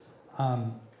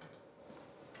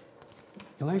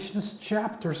Galatians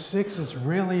chapter 6 is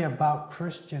really about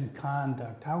Christian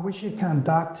conduct, how we should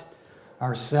conduct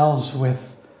ourselves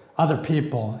with other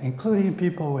people, including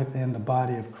people within the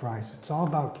body of Christ. It's all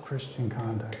about Christian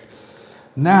conduct.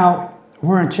 Now,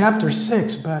 we're in chapter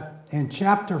 6, but in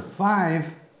chapter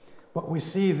 5, what we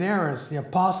see there is the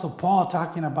Apostle Paul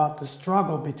talking about the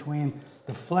struggle between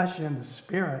the flesh and the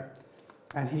spirit,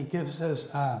 and he gives us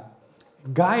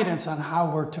guidance on how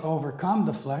we're to overcome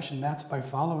the flesh, and that's by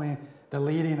following the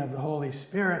leading of the Holy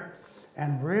Spirit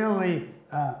and really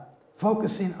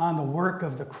focusing on the work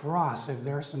of the cross. If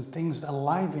there are some things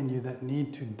alive in you that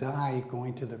need to die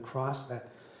going to the cross, that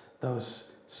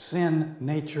those sin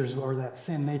natures or that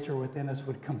sin nature within us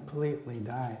would completely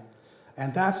die.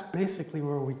 And that's basically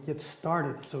where we get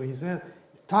started. So he's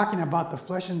talking about the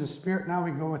flesh and the spirit. Now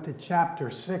we go into chapter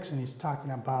 6, and he's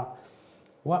talking about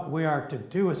what we are to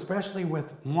do, especially with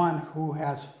one who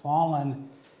has fallen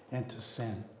into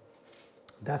sin.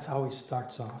 That's how he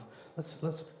starts off.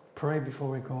 Let's pray before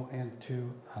we go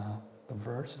into the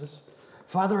verses.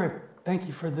 Father, I thank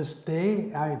you for this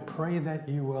day. I pray that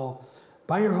you will,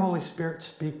 by your Holy Spirit,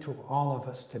 speak to all of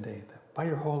us today. That by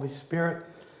your Holy Spirit,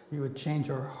 you would change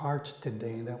our hearts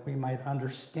today, that we might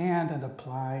understand and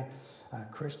apply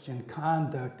Christian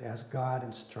conduct as God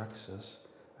instructs us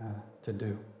to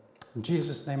do. In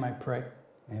Jesus' name I pray.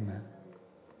 Amen.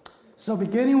 So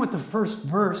beginning with the first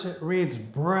verse, it reads,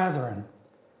 "Brethren,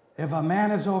 if a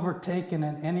man is overtaken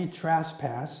in any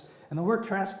trespass," and the word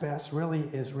trespass really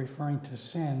is referring to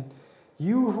sin,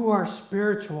 "you who are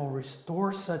spiritual,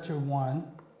 restore such a one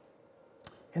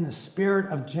in a spirit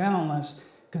of gentleness,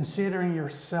 considering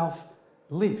yourself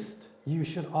least you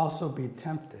should also be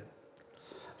tempted."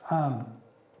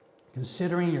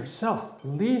 Considering yourself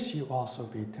least you also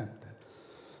be tempted.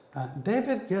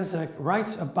 David Guzik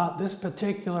writes about this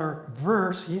particular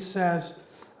verse. He says,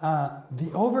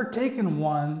 the overtaken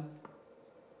one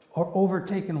or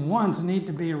overtaken ones need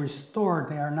to be restored.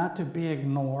 They are not to be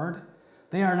ignored.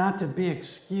 They are not to be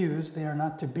excused. They are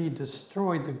not to be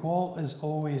destroyed. The goal is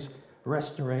always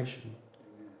restoration.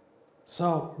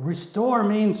 So restore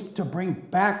means to bring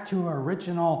back to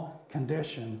original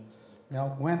condition. You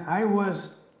know, when I was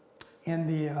in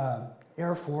the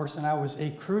Air Force and I was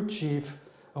a crew chief,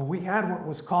 we had what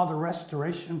was called a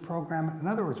restoration program. In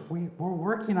other words, we were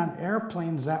working on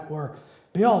airplanes that were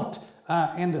built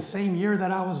in the same year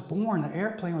that I was born. The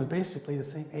airplane was basically the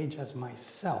same age as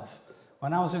myself.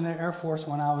 When I was in the Air Force,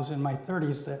 when I was in my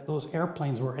 30s, those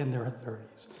airplanes were in their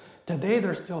 30s. Today,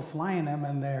 they're still flying them,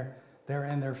 and they're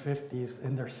in their 50s,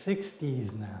 in their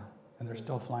 60s now, and they're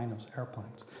still flying those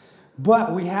airplanes.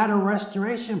 But we had a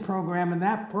restoration program, and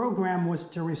that program was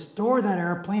to restore that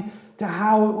airplane to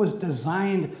how it was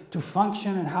designed to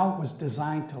function and how it was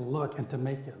designed to look, and to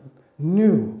make it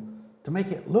new, to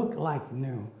make it look like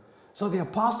new. So the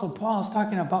Apostle Paul is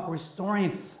talking about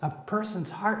restoring a person's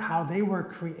heart, how they were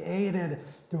created,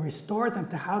 to restore them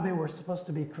to how they were supposed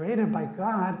to be created by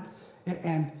God,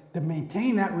 and to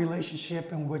maintain that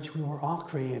relationship in which we were all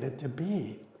created to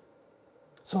be.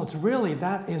 So it's really,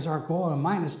 that is our goal in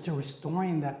mind, is to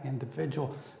restoring that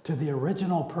individual to the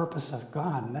original purpose of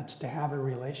God, and that's to have a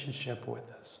relationship with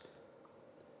us,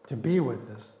 to be with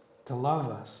us, to love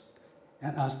us,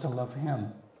 and us to love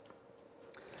him.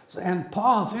 So, and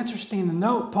Paul, it's interesting to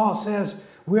note, Paul says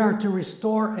we are to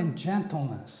restore in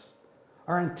gentleness.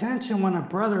 Our intention when a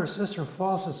brother or sister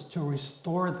falls is to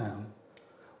restore them.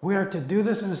 We are to do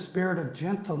this in a spirit of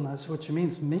gentleness, which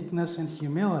means meekness and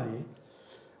humility.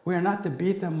 We are not to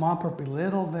beat them up or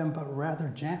belittle them, but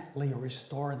rather gently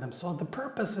restore them. So the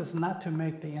purpose is not to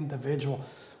make the individual.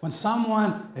 When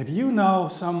someone, if you know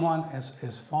someone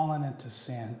is fallen into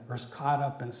sin or is caught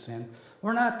up in sin,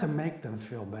 we're not to make them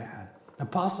feel bad. The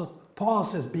Apostle Paul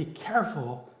says, be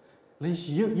careful, lest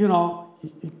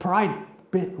pride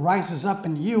rises up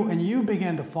in you and you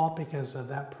begin to fall because of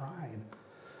that pride.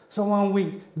 So when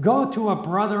we go to a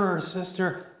brother or a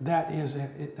sister that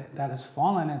is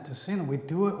fallen into sin, we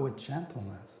do it with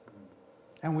gentleness.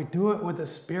 And we do it with the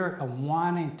spirit of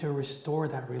wanting to restore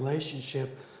that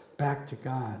relationship back to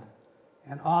God.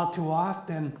 And all too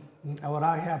often, what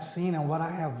I have seen and what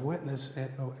I have witnessed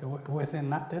within,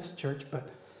 not this church, but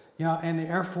in the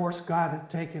Air Force, God had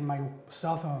taken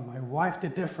myself and my wife to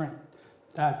different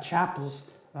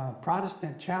chapels,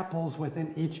 Protestant chapels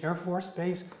within each Air Force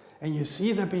base. And you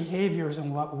see the behaviors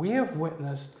and what we have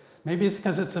witnessed. Maybe it's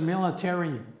because it's a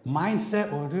military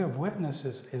mindset. What we have witnessed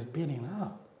is beating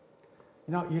up.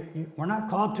 We're not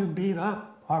called to beat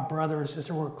up our brother or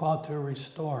sister. We're called to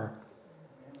restore.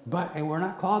 And we're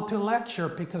not called to lecture,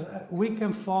 because we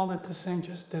can fall into sin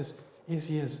just as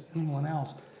easy as anyone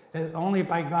else. It's only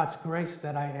by God's grace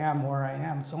that I am where I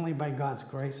am. It's only by God's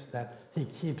grace that he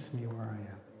keeps me where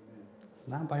I am. It's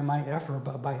not by my effort,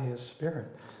 but by his Spirit.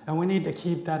 And we need to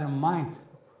keep that in mind.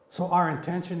 So our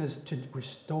intention is to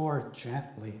restore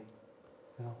gently.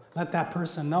 Let that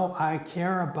person know, I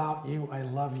care about you, I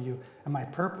love you. And my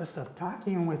purpose of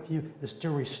talking with you is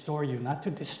to restore you, not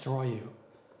to destroy you.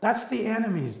 That's the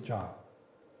enemy's job.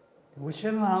 We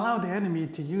shouldn't allow the enemy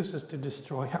to use us to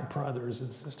destroy our brothers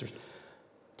and sisters.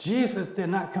 Jesus did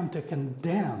not come to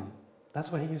condemn.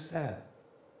 That's what he said.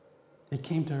 He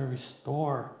came to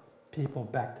restore people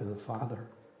back to the Father.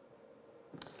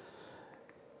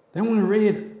 Then we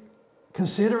read,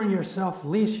 considering yourself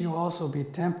least you also be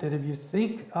tempted.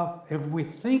 If we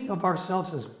think of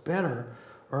ourselves as better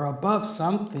or above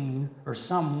something or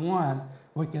someone,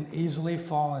 we can easily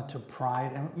fall into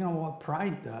pride. And you know what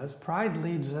pride does? Pride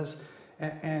leads us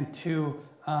into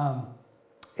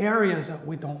areas that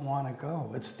we don't want to go.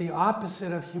 It's the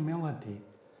opposite of humility.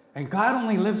 And God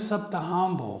only lifts up the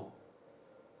humble.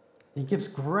 He gives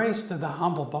grace to the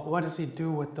humble, but what does he do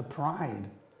with the pride?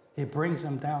 He brings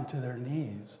them down to their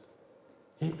knees.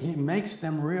 He makes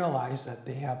them realize that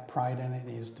they have pride and it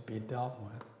needs to be dealt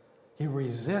with. He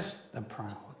resists the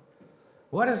proud.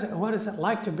 What is it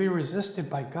like to be resisted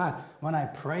by God? When I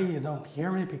pray, you don't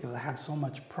hear me because I have so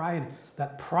much pride.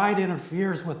 That pride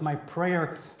interferes with my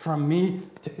prayer from me.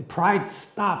 Pride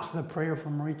stops the prayer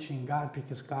from reaching God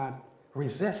because God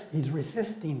resists. He's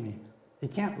resisting me. He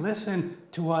can't listen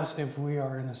to us if we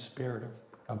are in a spirit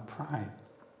of pride.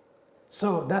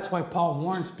 So that's why Paul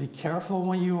warns, be careful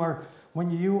when you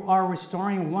are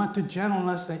restoring one to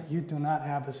gentleness, that you do not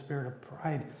have a spirit of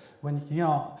pride. When,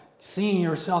 seeing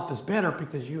yourself as better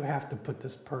because you have to put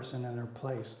this person in their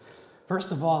place.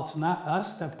 First of all, it's not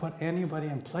us that put anybody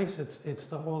in place. It's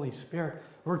the Holy Spirit.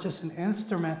 We're just an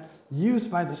instrument used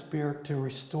by the Spirit to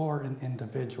restore an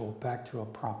individual back to a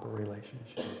proper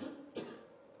relationship.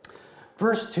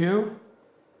 Verse 2,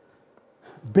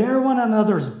 bear one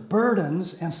another's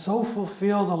burdens and so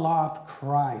fulfill the law of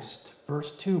Christ.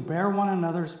 Verse 2, bear one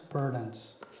another's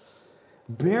burdens.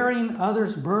 Bearing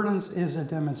others' burdens is a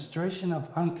demonstration of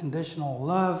unconditional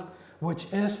love, which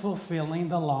is fulfilling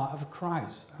the law of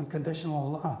Christ. Unconditional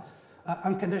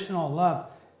love.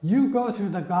 You go through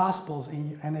the Gospels,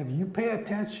 and if you pay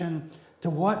attention to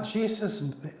what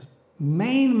Jesus'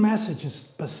 main message, his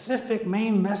specific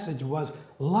main message was,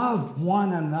 love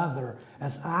one another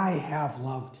as I have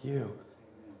loved you.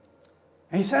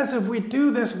 And he says if we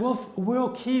do this, we'll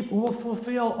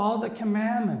fulfill all the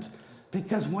commandments.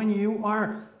 Because when you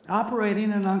are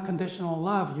operating in unconditional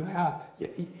love,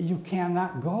 you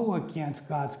cannot go against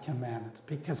God's commandments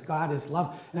because God is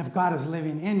love. And if God is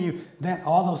living in you, then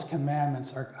all those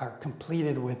commandments are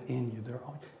completed within you.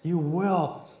 You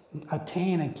will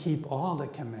attain and keep all the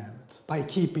commandments by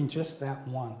keeping just that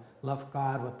one. Love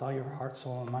God with all your heart,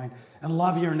 soul, and mind. And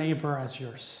love your neighbor as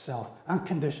yourself.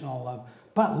 Unconditional love.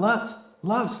 But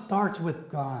love starts with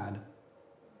God.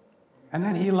 And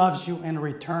then he loves you in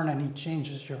return and he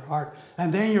changes your heart.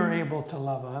 And then you're able to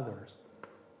love others.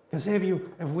 Because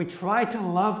if we try to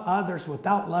love others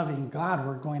without loving God,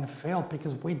 we're going to fail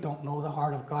because we don't know the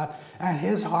heart of God. And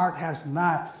his heart has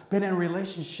not been in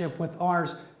relationship with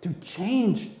ours to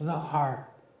change the heart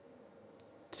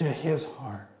to his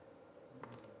heart.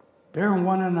 Bear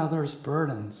one another's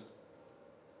burdens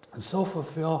and so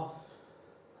fulfill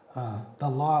the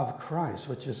law of Christ,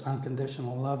 which is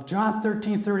unconditional love. John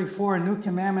 13:34, a new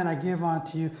commandment I give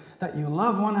unto you, that you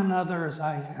love one another as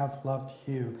I have loved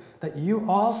you, that you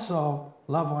also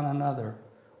love one another.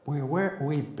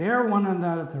 We bear one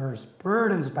another's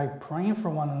burdens by praying for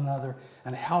one another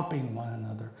and helping one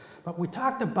another. But we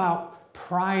talked about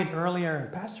pride earlier.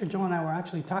 Pastor Joe and I were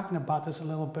actually talking about this a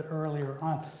little bit earlier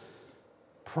on.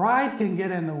 Pride can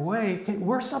get in the way.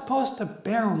 We're supposed to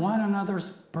bear one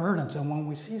another's burdens. And when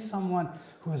we see someone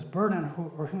who is burdened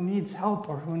or who needs help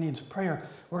or who needs prayer,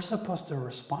 we're supposed to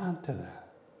respond to that.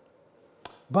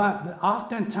 But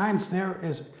oftentimes there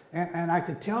is, and I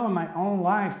could tell in my own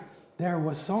life, there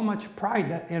was so much pride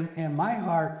that in my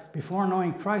heart before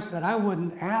knowing Christ that I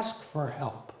wouldn't ask for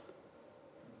help.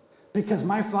 Because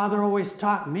my father always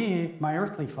taught me, my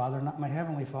earthly father, not my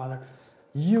heavenly father,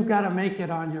 you got to make it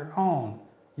on your own.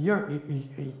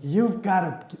 You've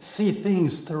got to see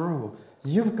things through.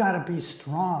 You've got to be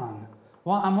strong.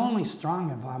 Well, I'm only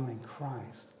strong if I'm in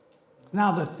Christ.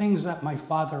 Now, the things that my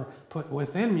father put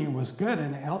within me was good,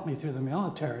 and it helped me through the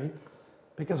military.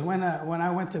 Because when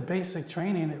I went to basic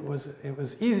training, it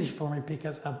was easy for me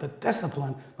because of the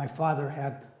discipline my father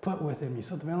had put within me.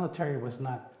 So the military was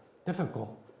not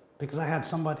difficult because I had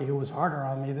somebody who was harder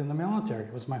on me than the military.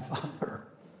 It was my father.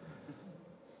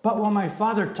 But what my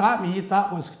father taught me, he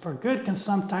thought was for good, can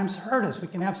sometimes hurt us. We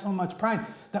can have so much pride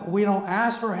that we don't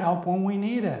ask for help when we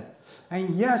need it.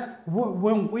 And yes,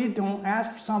 when we don't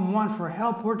ask someone for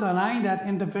help, we're denying that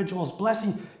individual's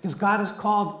blessing, because God has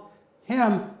called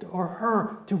him or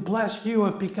her to bless you.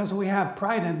 Because we have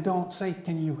pride and don't say,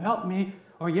 can you help me?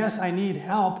 Or yes, I need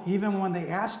help. Even when they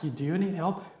ask you, do you need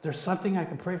help? There's something I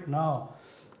can pray for? No.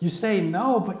 You say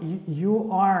no, but you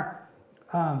are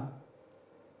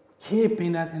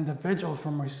keeping that individual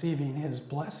from receiving his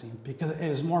blessing, because it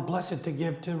is more blessed to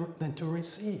give than to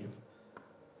receive.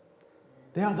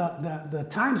 The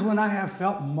times when I have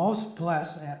felt most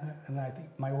blessed, and I think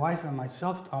my wife and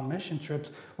myself on mission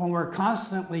trips, when we're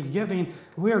constantly giving,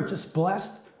 we're just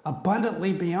blessed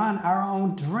abundantly beyond our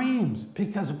own dreams,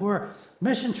 because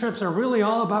mission trips are really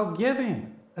all about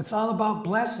giving. It's all about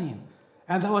blessing.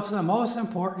 And what's the most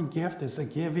important gift is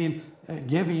giving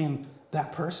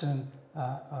that person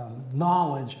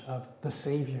knowledge of the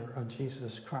Savior of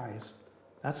Jesus Christ.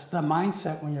 That's the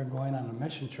mindset when you're going on a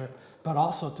mission trip, but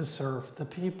also to serve the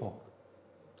people.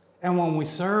 And when we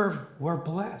serve, we're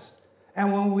blessed.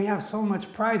 And when we have so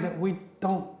much pride that we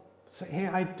don't say, hey,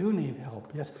 I do need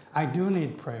help. Yes, I do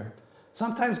need prayer.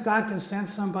 Sometimes God can send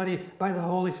somebody by the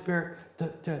Holy Spirit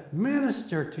to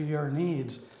minister to your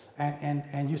needs.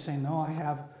 And you say, no,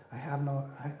 I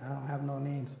don't have no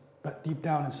needs. But deep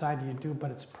down inside you do,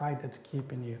 but it's pride that's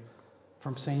keeping you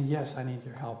from saying, yes, I need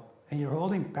your help. And you're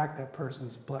holding back that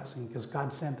person's blessing, because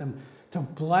God sent them to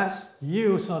bless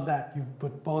you so that you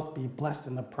would both be blessed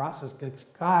in the process, because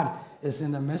God is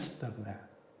in the midst of that.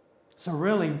 So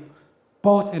really,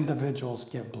 both individuals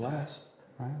get blessed,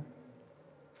 right?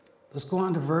 Let's go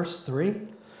on to verse 3.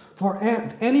 For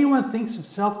if anyone thinks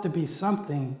himself to be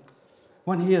something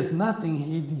when he is nothing,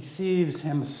 he deceives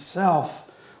himself.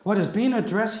 What is being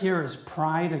addressed here is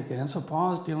pride again. So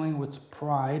Paul is dealing with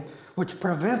pride, which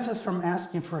prevents us from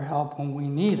asking for help when we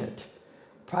need it.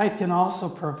 Pride can also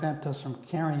prevent us from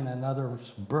carrying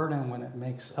another's burden when it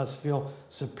makes us feel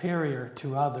superior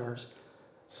to others.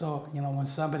 So, when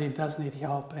somebody does need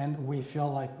help and we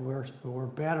feel like we're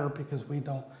better because we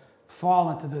don't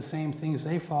fall into the same things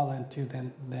they fall into,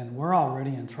 then we're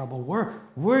already in trouble.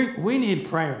 We need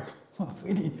prayer.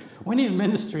 We need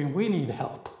ministry, and we need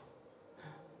help.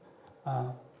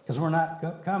 Because we're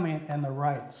not coming in the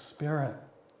right spirit.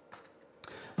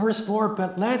 Verse 4,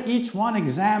 but let each one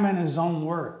examine his own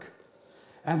work,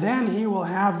 and then he will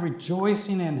have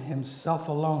rejoicing in himself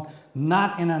alone,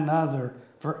 not in another,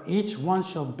 for each one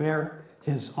shall bear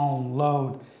his own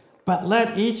load. But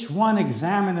let each one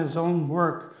examine his own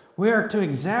work. We are to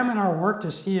examine our work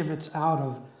to see if it's out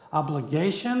of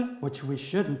obligation, which we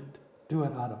shouldn't do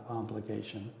it out of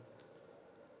obligation.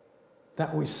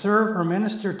 That we serve or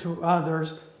minister to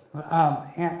others,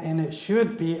 and it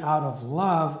should be out of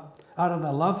love, out of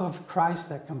the love of Christ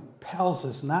that compels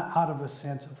us, not out of a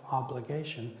sense of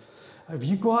obligation. If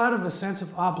you go out of a sense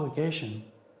of obligation,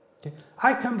 okay,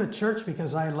 I come to church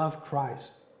because I love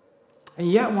Christ. And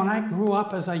yet when I grew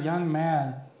up as a young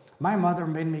man, my mother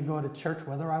made me go to church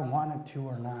whether I wanted to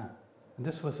or not. And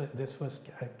this was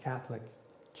a Catholic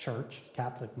church,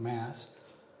 Catholic Mass.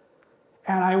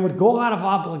 And I would go out of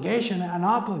obligation. And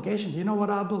obligation, do you know what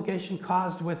obligation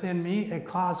caused within me? It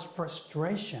caused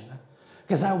frustration.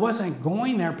 Because I wasn't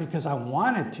going there because I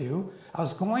wanted to. I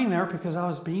was going there because I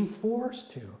was being forced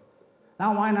to.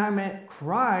 Now when I met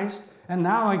Christ, and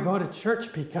now I go to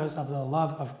church because of the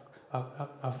love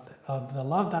of the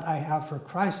love that I have for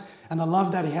Christ and the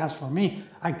love that he has for me.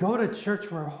 I go to church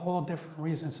for a whole different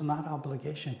reason. It's not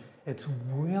obligation. It's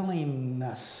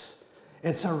willingness.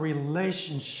 It's a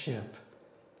relationship.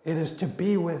 It is to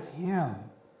be with him.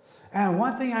 And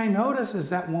one thing I notice is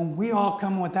that when we all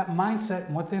come with that mindset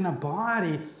within a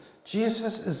body,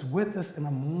 Jesus is with us in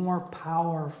a more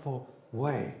powerful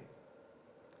way.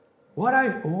 What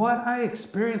I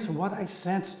experience and what I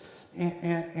sense in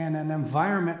an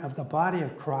environment of the body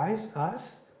of Christ,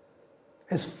 us,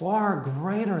 is far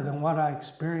greater than what I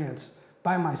experience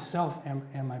by myself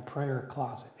in my prayer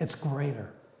closet. It's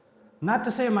greater. Not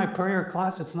to say in my prayer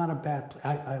closet's not a bad place.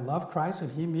 I love Christ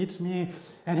and he meets me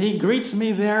and he greets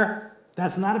me there.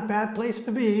 That's not a bad place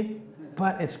to be,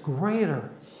 but it's greater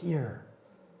here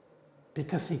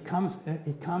because he comes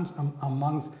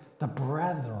amongst the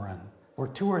brethren. Where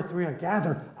 2 or 3 are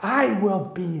gathered, I will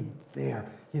be there.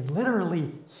 He's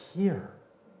literally here.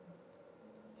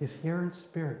 He's here in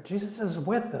spirit. Jesus is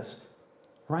with us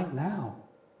right now.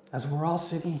 As we're all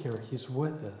sitting here, he's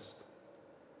with us.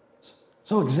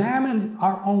 So examine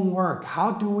our own work.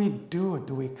 How do we do it?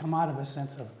 Do we come out of a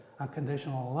sense of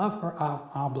unconditional love or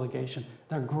obligation?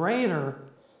 The greater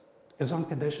is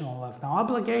unconditional love. Now,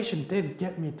 obligation did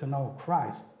get me to know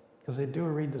Christ, because they do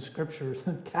read the scriptures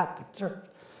in the Catholic Church.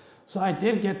 So I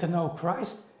did get to know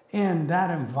Christ in that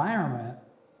environment,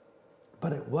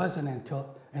 but it wasn't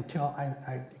until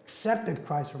I accepted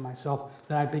Christ for myself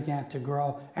that I began to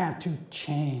grow and to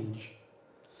change.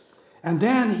 And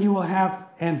then he will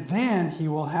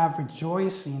have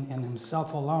rejoicing in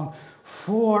himself alone.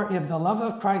 For if the love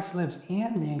of Christ lives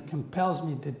in me and compels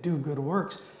me to do good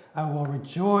works, I will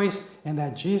rejoice in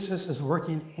that Jesus is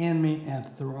working in me and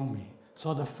through me.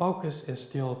 So the focus is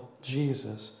still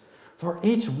Jesus. For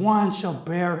each one shall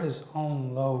bear his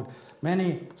own load.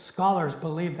 Many scholars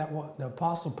believe that what the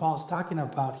Apostle Paul is talking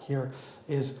about here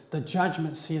is the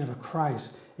judgment seat of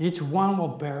Christ. Each one will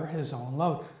bear his own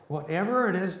load. Whatever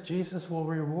it is Jesus will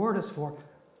reward us for,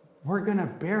 we're going to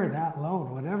bear that load.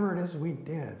 Whatever it is we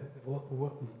did,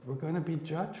 we're going to be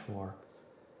judged for.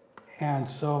 And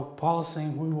so Paul is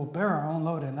saying we will bear our own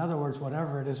load. In other words,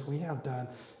 whatever it is we have done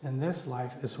in this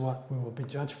life is what we will be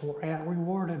judged for and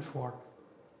rewarded for.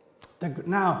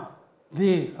 Now,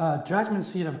 the judgment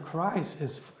seat of Christ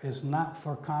is not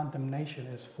for condemnation,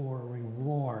 it's for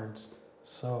rewards.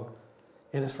 So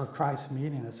it is for Christ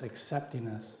meeting us, accepting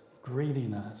us,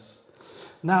 greeting us.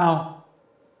 Now,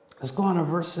 let's go on to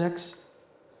verse 6.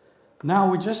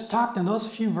 Now, we just talked in those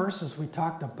few verses, we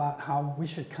talked about how we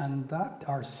should conduct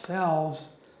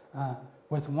ourselves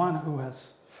with one who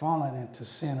has fallen into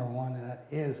sin or one that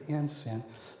is in sin.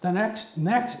 The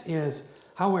next is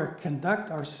how we conduct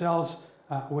ourselves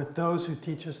with those who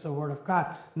teach us the Word of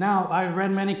God. Now, I read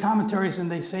many commentaries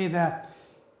and they say that,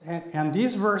 and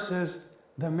these verses,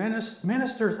 the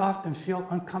ministers often feel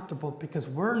uncomfortable because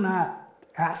we're not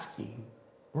asking.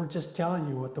 We're just telling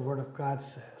you what the Word of God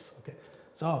says. Okay,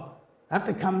 so I have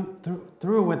to come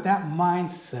through with that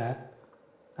mindset.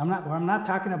 I'm not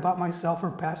talking about myself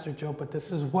or Pastor Joe, but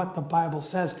this is what the Bible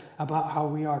says about how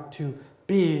we are to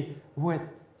be with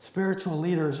spiritual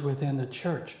leaders within the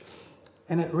church.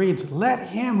 And it reads, let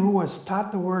him who was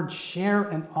taught the word share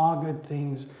in all good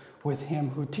things with him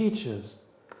who teaches.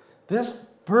 This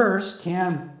verse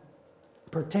can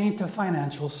pertain to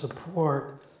financial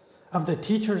support of the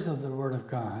teachers of the Word of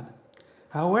God.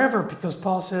 However, because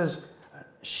Paul says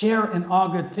share in all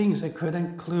good things, it could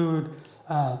include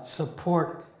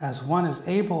support as one is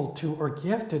able to or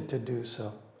gifted to do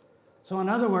so. So in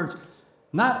other words,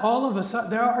 not all of us,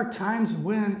 there are times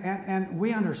when, and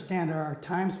we understand there are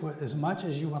times when as much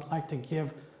as you would like to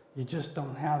give, you just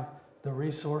don't have the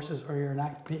resources or you're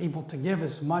not able to give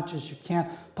as much as you can.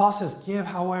 Paul says, give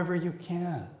however you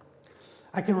can.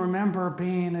 I can remember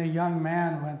being a young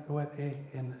man when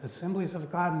an Assemblies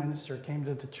of God minister came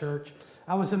to the church.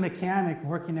 I was a mechanic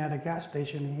working at a gas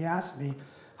station, and he asked me,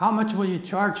 how much will you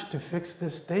charge to fix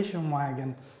this station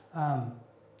wagon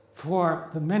for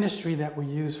the ministry that we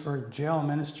use for jail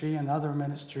ministry and other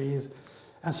ministries?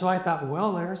 And so I thought,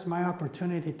 well, there's my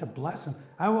opportunity to bless him.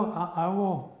 I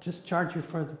will just charge you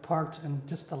for the parts and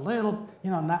just a little,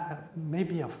 not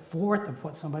maybe a fourth of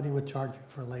what somebody would charge you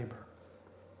for labor.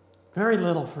 Very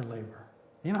little for labor.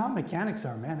 You know how mechanics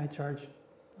are, man. They charge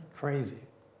crazy.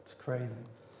 It's crazy.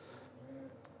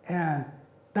 And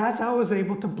that's how I was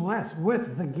able to bless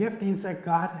with the giftings that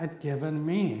God had given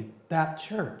me, that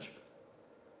church.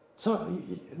 So,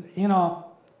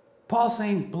 Paul's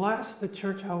saying, bless the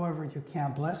church however you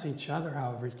can. Bless each other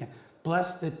however you can.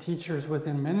 Bless the teachers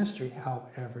within ministry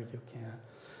however you can.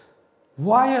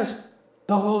 Why is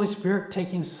the Holy Spirit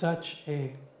taking such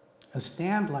a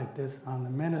stand like this on the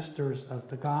ministers of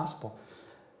the gospel?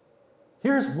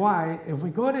 Here's why. If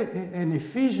we go to in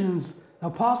Ephesians,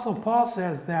 Apostle Paul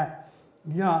says that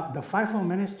the fivefold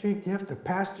ministry gift, the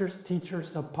pastors,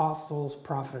 teachers, apostles,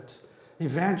 prophets,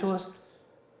 evangelists,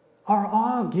 are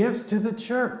all gifts to the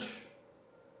church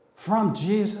from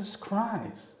Jesus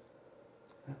Christ.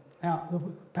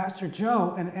 Now, Pastor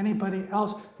Joe and anybody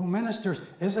else who ministers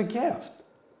is a gift.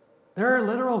 They're a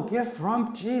literal gift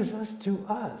from Jesus to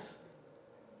us.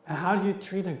 And how do you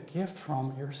treat a gift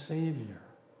from your Savior?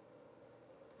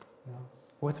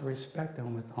 With respect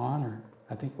and with honor.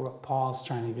 I think what Paul's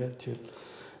trying to get to.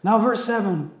 Now, verse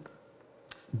 7.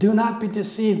 Do not be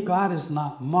deceived, God is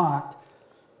not mocked.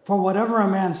 For whatever a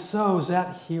man sows,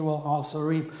 that he will also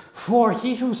reap. For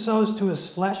he who sows to his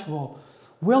flesh will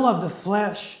of the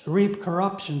flesh reap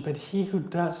corruption, but he who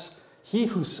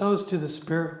sows to the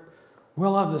Spirit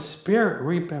will of the Spirit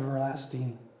reap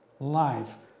everlasting life.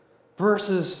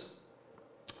 Verses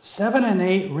 7 and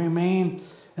 8 remain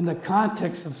in the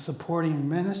context of supporting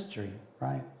ministry,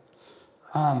 right?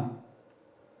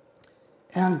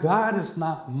 And God is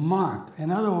not mocked.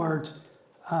 In other words,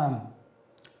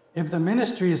 If the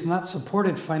ministry is not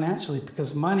supported financially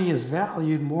because money is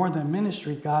valued more than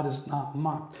ministry, God is not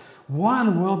mocked.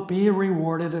 One will be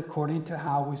rewarded according to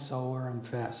how we sow or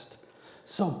invest.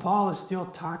 So Paul is still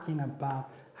talking about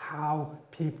how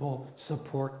people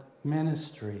support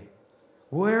ministry.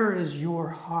 Where is your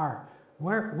heart?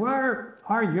 Where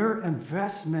are your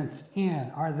investments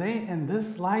in? Are they in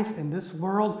this life, in this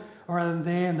world, or are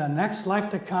they in the next life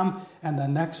to come and the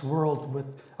next world with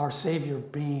our Savior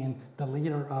being the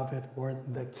leader of it or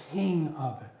the king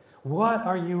of it? What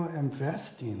are you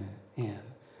investing in?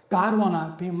 God will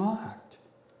not be mocked.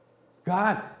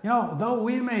 God, though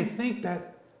we may think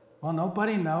that, well,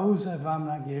 nobody knows if I'm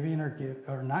not giving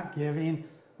or not giving,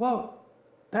 well,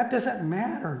 that doesn't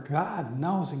matter. God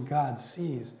knows and God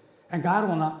sees. And God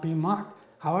will not be mocked.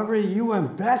 However you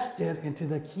invest it into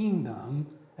the kingdom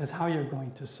is how you're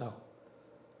going to sow.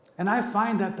 And I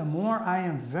find that the more I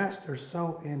invest or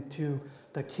sow into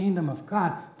the kingdom of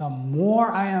God, the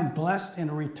more I am blessed in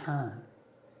return.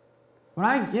 When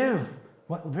I give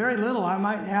what very little I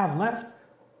might have left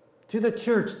to the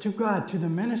church, to God, to the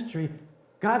ministry,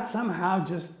 God somehow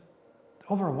just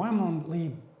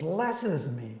overwhelmingly blesses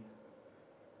me.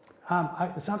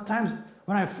 Sometimes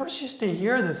when I first used to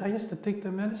hear this, I used to think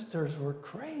the ministers were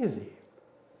crazy.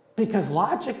 Because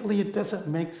logically, it doesn't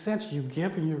make sense. You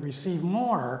give and you receive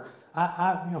more.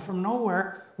 From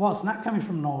nowhere. Well, it's not coming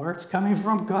from nowhere. It's coming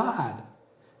from God.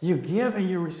 You give and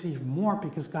you receive more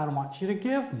because God wants you to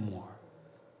give more.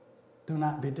 Do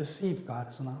not be deceived. God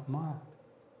is not mocked.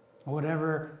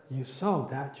 Whatever you sow,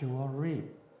 that you will reap.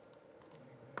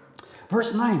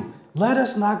 Verse 9, let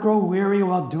us not grow weary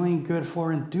while doing good,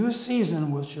 for in due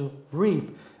season we shall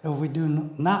reap if we do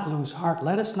not lose heart.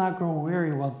 Let us not grow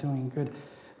weary while doing good.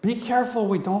 Be careful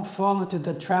we don't fall into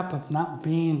the trap of not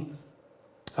being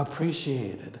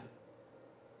appreciated.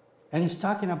 And he's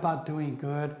talking about doing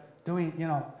good,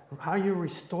 how you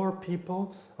restore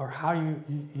people or how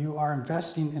you are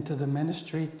investing into the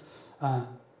ministry.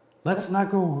 Let us not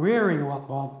grow weary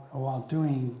while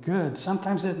doing good.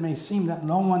 Sometimes it may seem that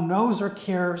no one knows or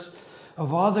cares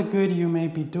of all the good you may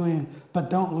be doing, but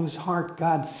don't lose heart.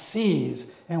 God sees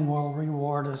and will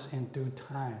reward us in due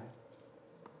time.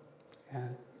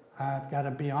 And I've got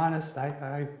to be honest,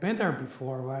 I've been there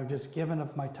before where I've just given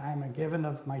of my time and given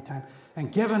of my time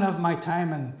and given of my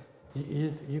time, and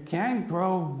you can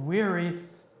grow weary,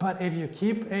 but if you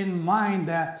keep in mind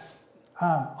that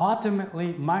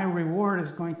ultimately my reward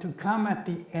is going to come at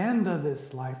the end of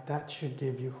this life, that should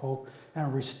give you hope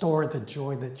and restore the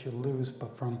joy that you lose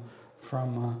but from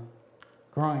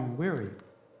growing weary.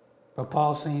 But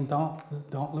Paul's saying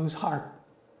don't lose heart.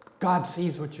 God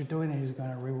sees what you're doing and he's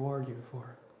going to reward you for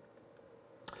it.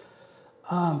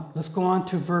 Let's go on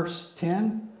to verse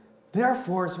 10.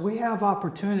 Therefore, as we have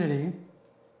opportunity,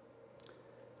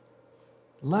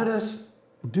 let us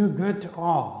do good to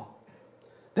all.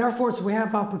 Therefore, as we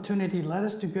have opportunity, let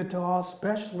us do good to all,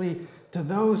 especially to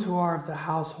those who are of the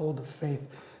household of faith.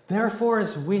 Therefore,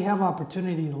 as we have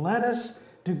opportunity, let us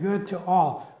do good to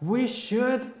all. We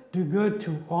should do good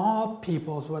to all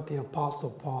people, is what the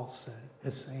Apostle Paul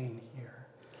is saying here.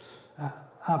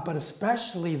 But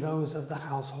especially those of the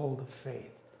household of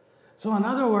faith. So in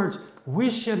other words, we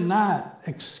should not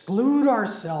exclude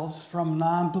ourselves from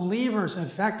non-believers. In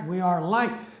fact, we are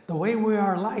light. The way we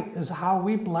are light is how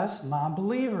we bless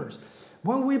non-believers.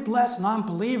 When we bless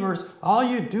non-believers, all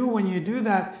you do when you do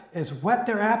that is whet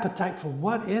their appetite for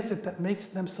what is it that makes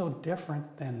them so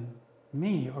different than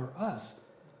me or us.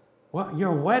 Well,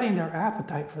 you're whetting their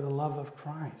appetite for the love of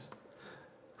Christ.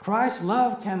 Christ's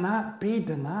love cannot be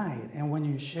denied. And when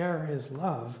you share his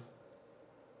love,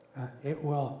 it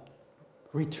will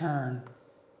return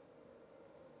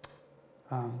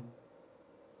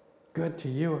good to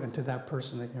you and to that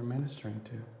person that you're ministering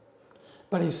to.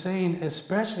 But he's saying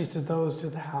especially to those to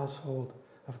the household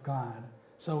of God.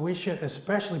 So we should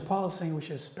especially, Paul is saying we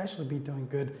should especially be doing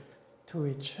good to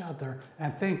each other.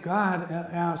 And thank God,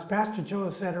 as Pastor Joe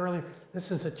said earlier,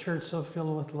 this is a church so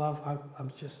filled with love.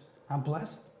 I'm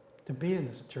blessed to be in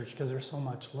this church because there's so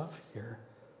much love here.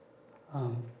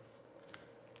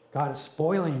 God is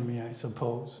spoiling me, I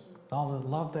suppose, with all the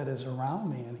love that is around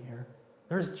me in here.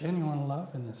 There's genuine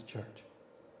love in this church.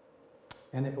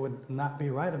 And it would not be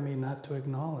right of me not to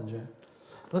acknowledge it.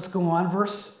 Let's go on.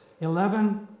 Verse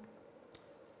 11.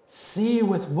 See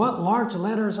with what large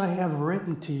letters I have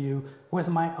written to you with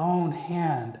my own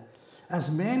hand.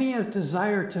 As many as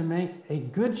desire to make a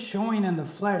good showing in the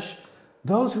flesh,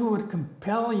 those who would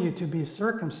compel you to be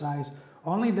circumcised,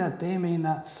 only that they may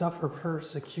not suffer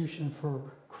persecution for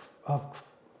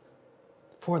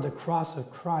the cross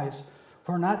of Christ.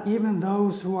 For not even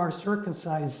those who are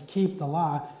circumcised keep the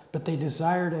law, but they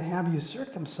desire to have you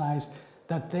circumcised,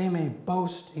 that they may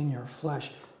boast in your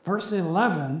flesh. Verse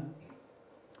 11,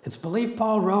 it's believed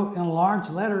Paul wrote in large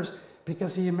letters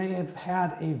because he may have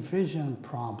had a vision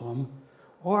problem,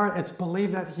 or it's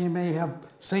believed that he may have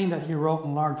saying that he wrote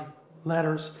in large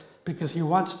letters because he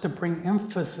wants to bring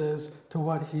emphasis to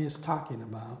what he is talking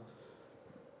about.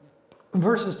 In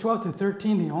verses 12 to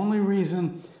 13, the only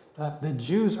reason the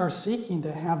Jews are seeking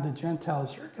to have the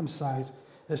Gentiles circumcised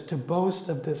is to boast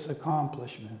of this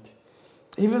accomplishment,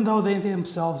 even though they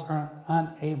themselves are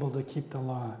unable to keep the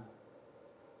law.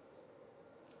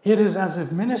 It is as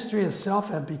if ministry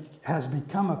itself has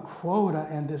become a quota,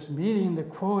 and this meeting the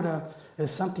quota is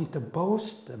something to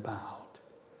boast about.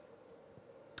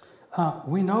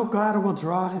 We know God will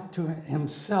draw to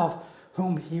himself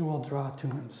whom he will draw to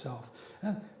himself.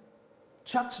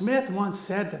 Chuck Smith once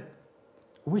said that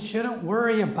we shouldn't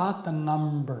worry about the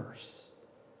numbers.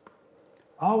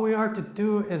 All we are to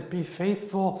do is be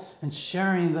faithful in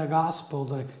sharing the gospel,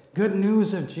 the good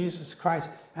news of Jesus Christ,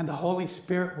 and the Holy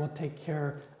Spirit will take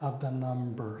care of the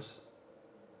numbers.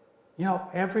 You know,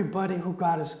 everybody who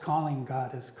God is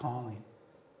calling.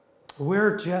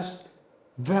 We're just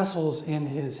vessels in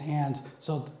his hands.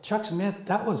 So Chuck Smith,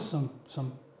 that was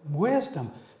some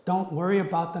wisdom. Don't worry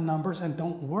about the numbers, and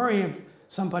don't worry if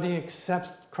somebody accepts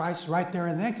Christ right there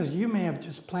and then, because you may have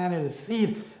just planted a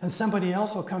seed and somebody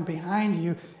else will come behind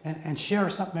you and share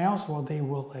something else. Well, they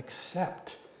will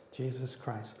accept Jesus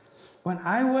Christ. When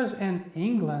I was in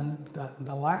England,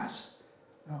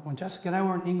 when Jessica and I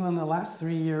were in England the last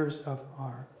 3 years of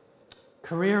our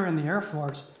career in the Air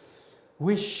Force,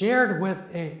 we shared with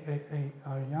a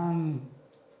young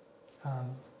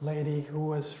lady who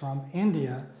was from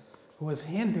India, who was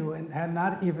Hindu and had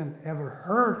not even ever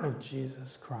heard of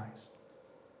Jesus Christ.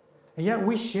 And yet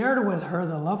we shared with her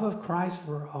the love of Christ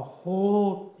for a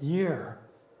whole year.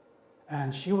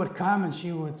 And she would come and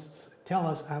she would tell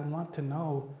us, I want to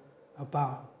know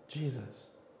about Jesus.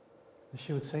 And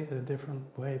she would say it a different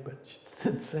way, but she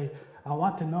would say, I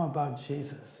want to know about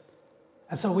Jesus.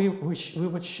 And so we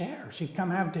would share. She'd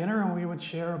come have dinner and we would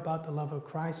share about the love of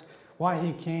Christ, why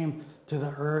he came to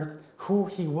the earth, who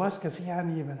he was, because he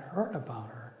hadn't even heard about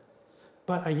her.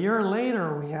 But a year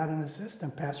later, we had an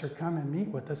assistant pastor come and meet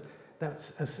with us. That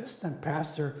assistant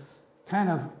pastor kind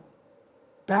of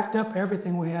backed up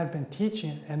everything we had been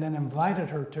teaching and then invited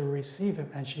her to receive him,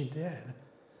 and she did.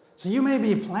 So you may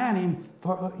be planning,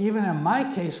 for, even in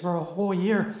my case, for a whole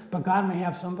year, but God may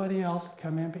have somebody else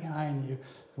come in behind you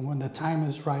when the time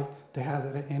is right to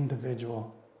have that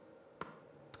individual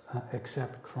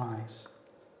accept Christ.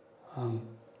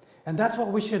 And that's what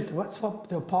we should, what's what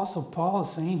the Apostle Paul is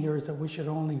saying here, is that we should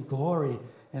only glory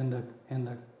in the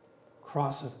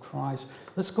cross of Christ.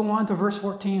 Let's go on to verse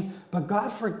 14. But God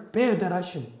forbid that I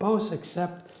should boast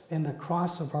except in the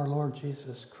cross of our Lord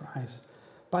Jesus Christ,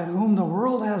 by whom the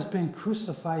world has been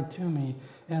crucified to me,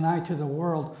 and I to the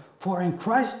world. For in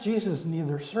Christ Jesus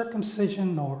neither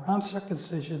circumcision nor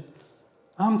uncircumcision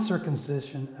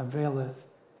availeth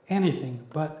anything,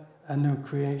 but a new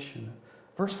creation.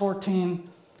 Verse 14,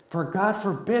 for God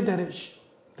forbid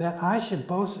that I should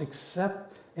boast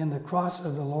except in the cross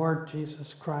of the Lord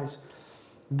Jesus Christ.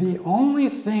 The only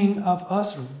thing of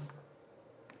us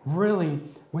really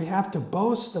we have to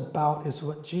boast about is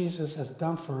what Jesus has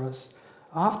done for us.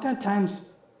 Oftentimes,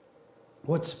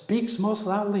 what speaks most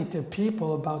loudly to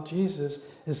people about Jesus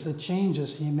is the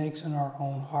changes he makes in our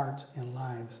own hearts and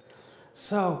lives.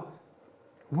 So,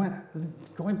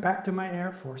 going back to my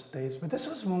Air Force days, but this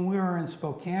was when we were in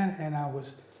Spokane, and I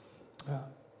was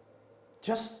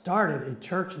just started a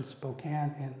church in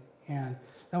Spokane, and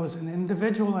there was an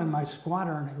individual in my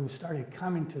squadron who started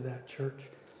coming to that church,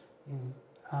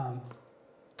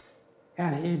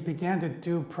 and he began to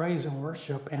do praise and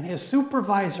worship, and his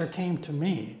supervisor came to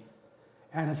me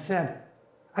and said,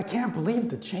 I can't believe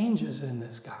the changes in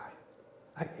this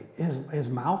guy. His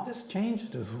mouth has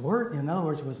changed, his word, in other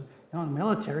words, it was, in the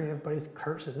military, everybody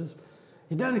curses.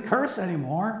 He doesn't curse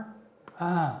anymore.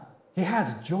 He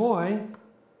has joy.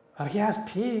 He has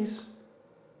peace.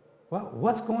 Well,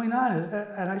 what's going on?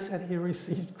 And I said, he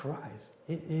received Christ.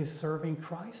 He's serving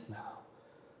Christ now.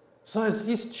 So it's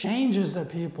these changes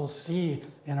that people see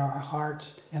in our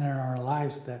hearts and in our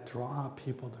lives that draw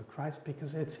people to Christ,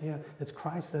 because it's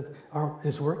Christ that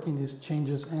is working these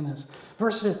changes in us.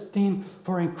 Verse 15,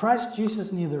 for in Christ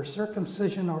Jesus neither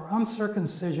circumcision nor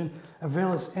uncircumcision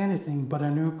availeth anything, but a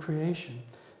new creation.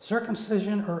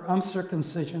 Circumcision or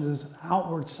uncircumcision is an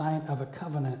outward sign of a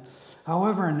covenant.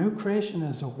 However, a new creation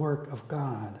is a work of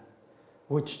God,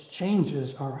 which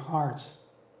changes our hearts.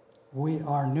 We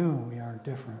are new, we are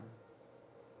different.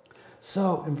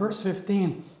 So in verse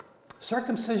 15,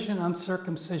 Circumcision,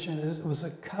 uncircumcision, it was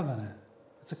a covenant.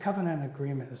 It's a covenant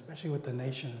agreement, especially with the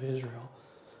nation of Israel.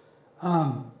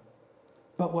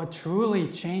 But what truly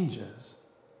changes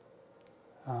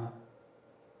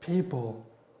people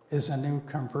is a new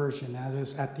conversion. That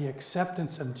is, at the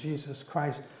acceptance of Jesus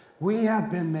Christ, we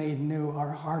have been made new.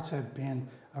 Our hearts have been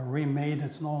remade.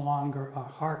 It's no longer a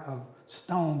heart of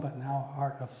stone, but now a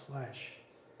heart of flesh.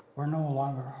 We're no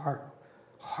longer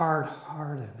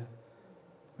hard-hearted.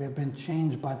 We have been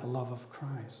changed by the love of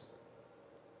Christ.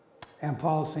 And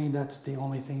Paul is saying that's the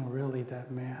only thing really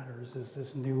that matters, is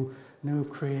this new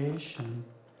creation.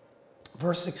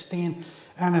 Verse 16,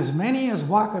 and as many as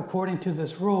walk according to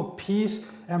this rule, peace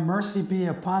and mercy be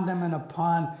upon them and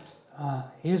upon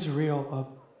Israel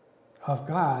of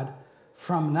God.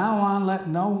 From now on, let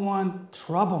no one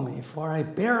trouble me, for I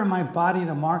bear in my body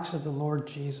the marks of the Lord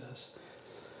Jesus.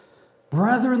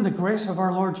 Brethren, the grace of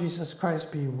our Lord Jesus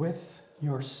Christ be with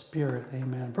your spirit.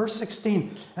 Amen. Verse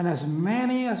 16, and as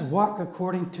many as walk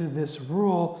according to this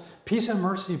rule, peace and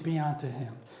mercy be unto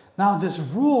him. Now, this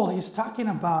rule he's talking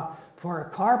about for a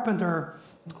carpenter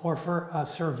or for a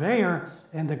surveyor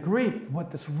in the Greek, what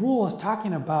this rule is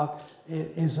talking about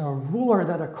is a ruler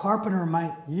that a carpenter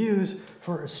might use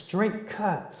for a straight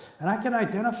cut. And I can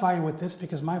identify with this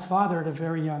because my father at a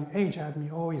very young age had me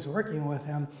always working with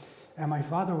him. And my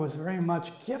father was very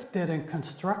much gifted in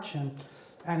construction.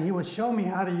 And he would show me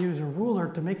how to use a ruler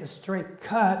to make a straight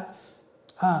cut.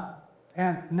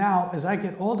 And now, as I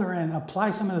get older and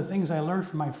apply some of the things I learned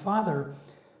from my father,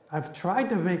 I've tried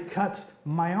to make cuts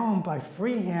my own by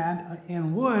freehand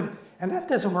in wood, and that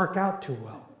doesn't work out too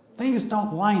well. Things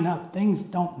don't line up. Things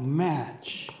don't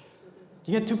match.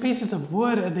 You get two pieces of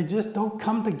wood, and they just don't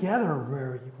come together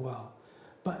very well.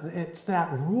 But it's that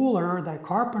ruler, that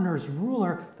carpenter's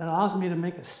ruler, that allows me to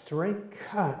make a straight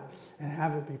cut and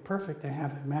have it be perfect and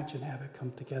have it match and have it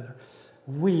come together.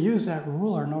 We use that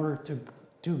ruler in order to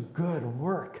do good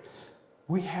work.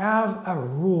 We have a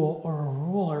rule or a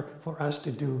ruler for us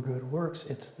to do good works.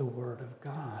 It's the Word of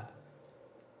God.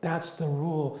 That's the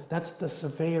rule. That's the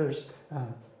surveyor's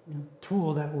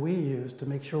tool that we use to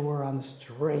make sure we're on the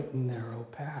straight and narrow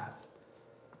path.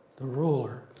 The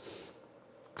ruler.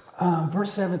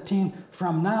 Verse 17,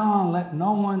 from now on let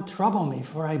no one trouble me,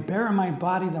 for I bear in my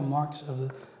body the marks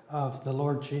of the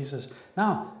Lord Jesus.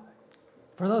 Now,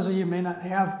 for those of you who may not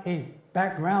have a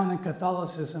background in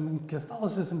Catholicism,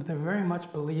 they very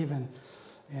much believe in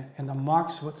the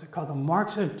marks, what's it called? The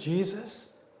marks of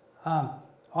Jesus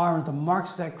are the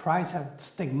marks that Christ had,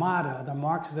 stigmata, the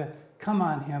marks that come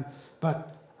on him.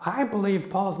 But I believe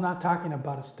Paul's not talking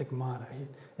about a stigmata.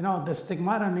 The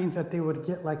stigmata means that they would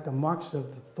get like the marks of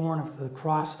the thorn of the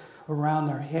cross around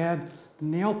their head,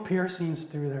 nail piercings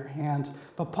through their hands.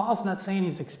 But Paul's not saying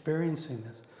he's experiencing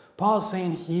this. Paul's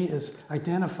saying he is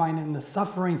identifying in the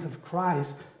sufferings of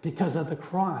Christ because of the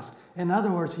cross. In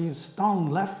other words, he was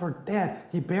stoned, left for dead.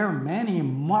 He bare many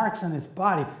marks on his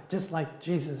body, just like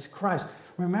Jesus Christ.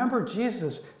 Remember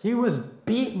Jesus, he was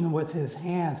beaten with his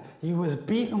hands. He was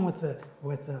beaten with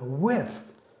a whip.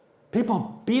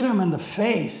 People beat him in the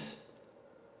face.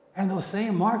 And those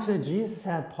same marks that Jesus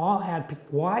had, Paul had.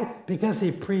 Why? Because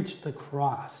he preached the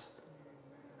cross.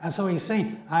 And so he's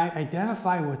saying, I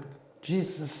identify with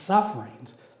Jesus'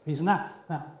 sufferings. He's not,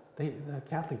 now, the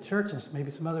Catholic churches,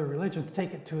 maybe some other religions,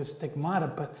 take it to a stigmata,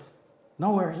 but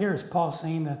nowhere here is Paul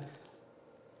saying that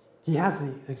he has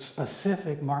the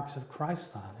specific marks of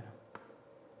Christ on him.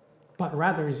 But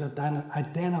rather, he's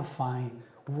identifying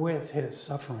with his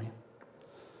suffering.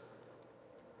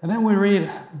 And then we read,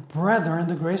 brethren,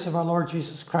 the grace of our Lord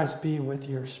Jesus Christ be with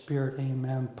your spirit.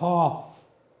 Amen. Paul,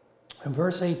 in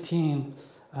verse 18,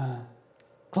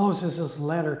 closes his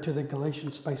letter to the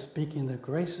Galatians by speaking the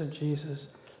grace of Jesus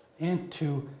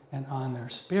into and on their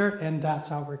spirit. And that's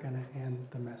how we're going to end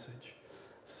the message.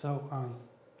 So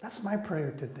that's my prayer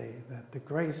today, that the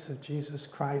grace of Jesus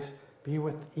Christ be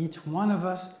with each one of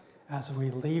us as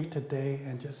we leave today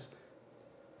and just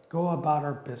go about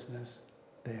our business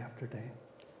day after day.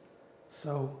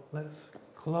 So let's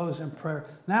close in prayer.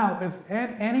 Now, if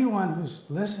anyone who's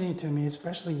listening to me,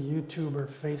 especially YouTube or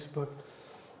Facebook,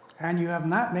 and you have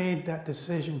not made that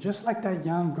decision, just like that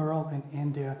young girl in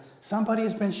India,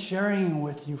 somebody's been sharing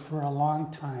with you for a long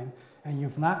time, and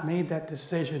you've not made that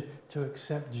decision to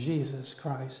accept Jesus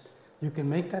Christ, you can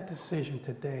make that decision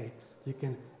today. You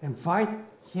can invite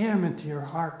him into your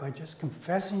heart by just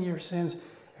confessing your sins,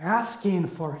 asking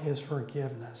for his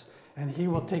forgiveness, and he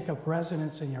will take up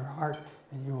residence in your heart,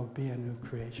 and you will be a new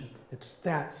creation. It's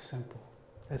that simple.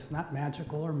 It's not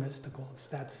magical or mystical. It's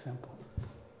that simple.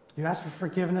 You ask for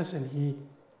forgiveness, and he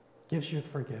gives you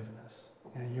forgiveness,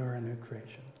 and you're a new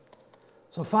creation.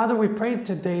 So, Father, we pray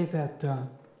today that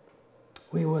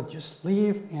we would just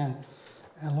leave and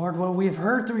Lord, what we've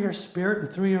heard through your Spirit and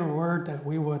through your word, that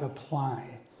we would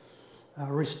apply.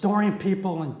 Restoring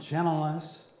people in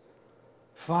gentleness.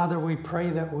 Father, we pray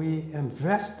that we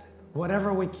invest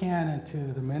whatever we can into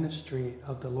the ministry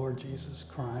of the Lord Jesus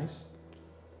Christ,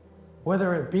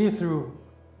 whether it be through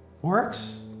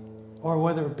works or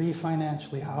whether it be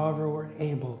financially, however we're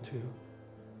able to.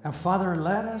 And Father,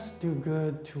 let us do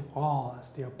good to all,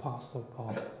 as the Apostle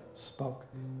Paul spoke.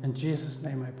 In Jesus'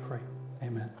 name I pray.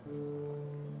 Amen.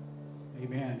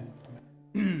 Amen.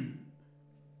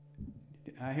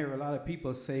 I hear a lot of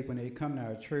people say when they come to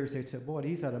our church, they say, boy,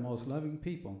 these are the most loving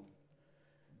people.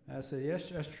 I say, yes,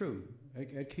 that's true.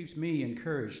 It keeps me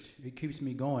encouraged. It keeps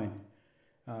me going.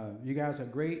 You guys are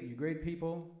great. You're great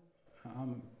people.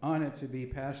 I'm honored to be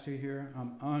pastor here.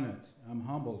 I'm honored. I'm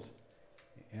humbled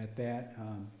at that.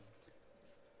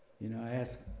 I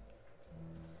ask.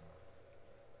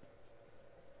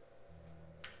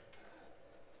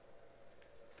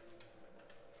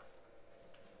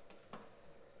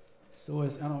 So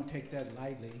I don't take that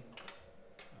lightly.